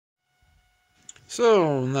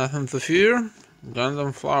So, nothing to fear,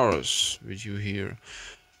 Gundam Flauros with you here.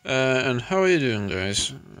 And how are you doing,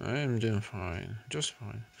 guys? I am doing fine, just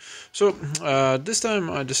fine. So, this time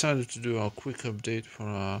I decided to do a quick update for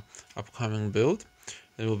our upcoming build.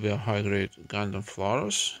 It will be a high-grade Gundam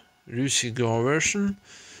Flauros Rusi Go version,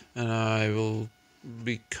 and I will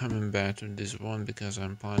be coming back to this one because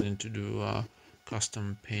I'm planning to do a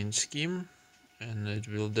custom paint scheme, and it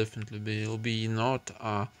will definitely be not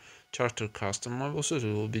a character custom model, so it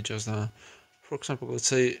will be just a, for example, let's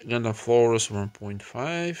say Gundam Flauros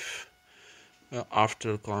 1.5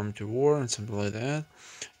 after Calamity War and something like that.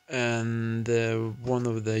 And one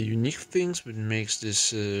of the unique things which makes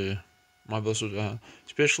this model so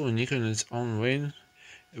special, unique in its own way,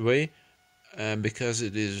 because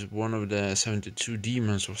it is one of the 72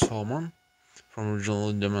 demons of Solomon from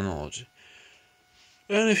original demonology.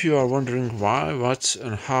 And if you are wondering why, what,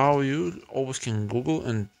 and how, you always can Google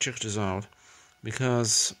and check this out,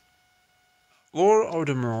 because lore of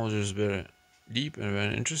demonology is very deep and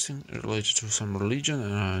very interesting, related to some religion,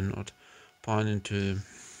 and I'm not planning to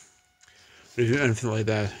review anything like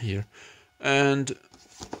that here. And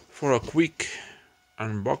for a quick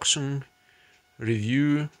unboxing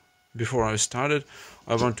review before I started,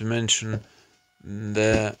 I want to mention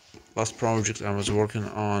the last project I was working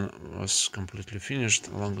on was completely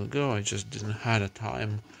finished long ago. I just didn't have a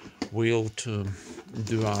time will to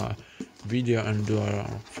do a video and do a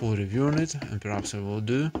full review on it, and perhaps I will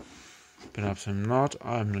do, perhaps I'm not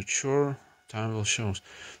sure, time will show.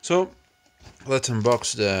 So let's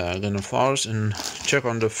unbox the Gundam Flauros and check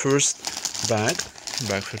on the first back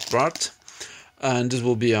fit part, and this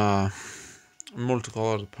will be a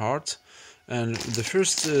multicolored part. And the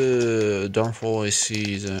first downfall I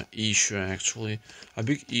see is an issue, actually a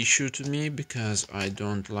big issue to me, because I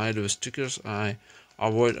don't like those stickers. I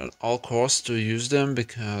avoid at all costs to use them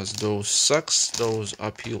because those sucks, those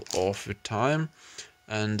peel off with time,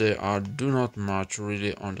 and they do not match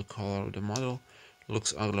really on the color of the model.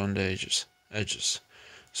 Looks ugly on the edges.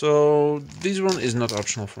 So this one is not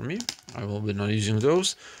optional for me. I will be not using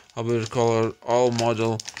those. I will color all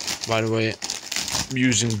model, by the way,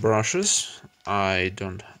 using brushes. I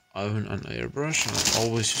don't own an airbrush, I'm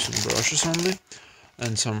always using brushes only,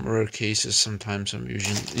 and some rare cases sometimes I'm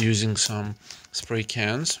using some spray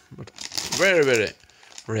cans, but very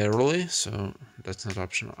rarely, so that's not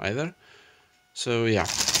optional either. So yeah,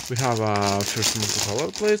 we have first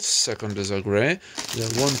multicolor plates, second is a gray. The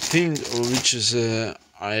one thing which is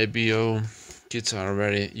IBO kits are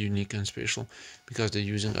very unique and special because they're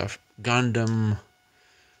using a Gundam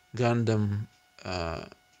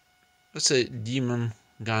let's say demon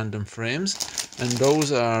Gundam frames, and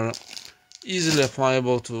those are easily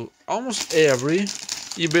applicable to almost every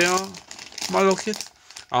EBA model kit,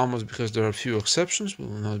 almost, because there are a few exceptions we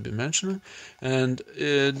will not be mentioning, and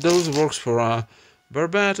those works for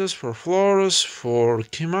Barbatos, for Flauros, for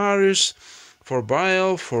Chimaris, for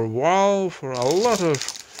Bile, for Wal, for a lot of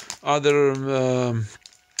other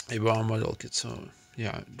EBA model kits. So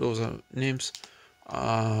yeah, those are names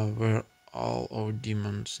where all our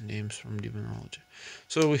demons names from demonology.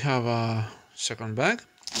 So we have a second bag,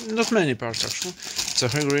 not many parts actually. It's a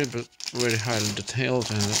high grade but very highly detailed,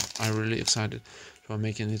 and I'm really excited for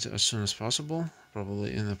making it as soon as possible,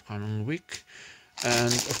 probably in the coming week.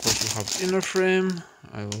 And of course we have inner frame.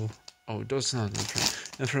 That's not inner frame.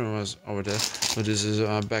 Inner frame was over there, but this is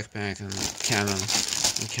a backpack and cannon.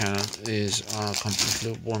 And cannon is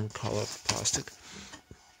completely one color plastic.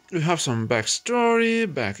 We have some backstory,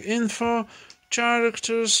 back info,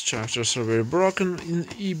 characters. Characters are very broken in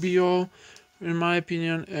EBO, in my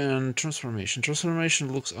opinion, and transformation.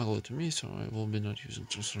 Transformation looks ugly to me, so I will be not using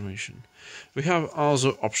transformation. We have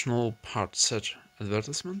also optional part set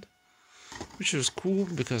advertisement, which is cool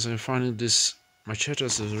because I'm finding this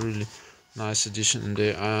machetes is a really nice addition, and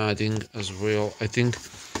they're adding as well, I think,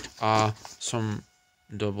 some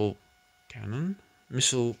double cannon,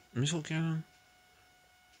 missile cannon.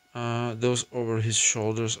 Those over his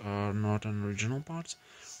shoulders are not an original parts.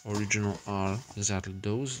 Original are exactly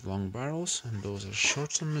those long barrels, and those are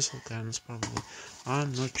short some missile cannons probably.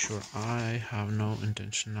 I'm not sure. I have no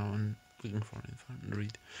intention now in clicking for info and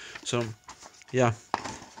read. So yeah,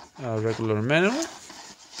 regular manual.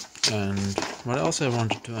 And what else I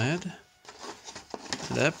wanted to add?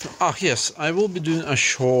 Yes, I will be doing a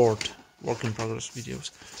short work in progress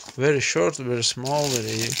videos. Very short, very small,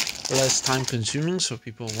 very less time consuming, so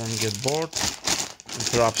people won't get bored, and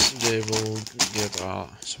perhaps they will get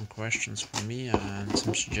some questions from me and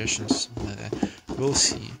some suggestions, something like that.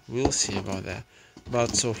 We'll see about that.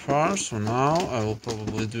 But so now I will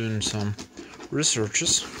probably doing some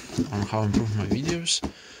researches on how to improve my videos,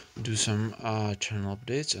 do some channel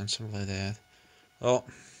updates and something like that. Well,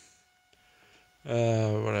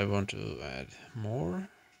 what I want to add more.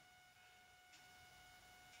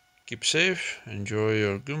 Keep safe, enjoy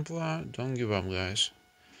your Gunpla, don't give up guys.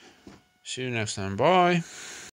 See you next time, bye!